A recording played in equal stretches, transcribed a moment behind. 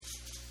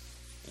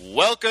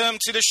Welcome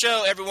to the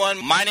show,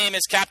 everyone. My name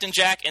is Captain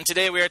Jack, and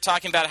today we are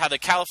talking about how the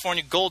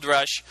California Gold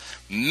Rush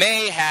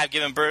may have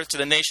given birth to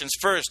the nation's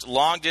first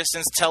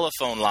long-distance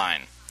telephone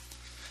line.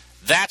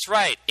 That's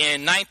right,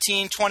 in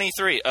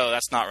 1923. Oh,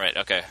 that's not right.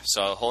 Okay,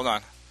 so hold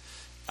on.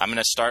 I'm going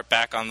to start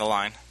back on the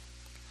line.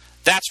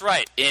 That's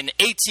right. In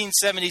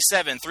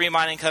 1877, 3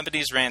 mining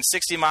companies ran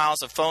 60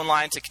 miles of phone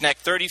line to connect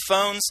 30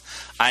 phones.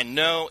 I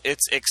know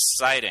it's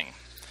exciting.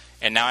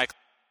 And now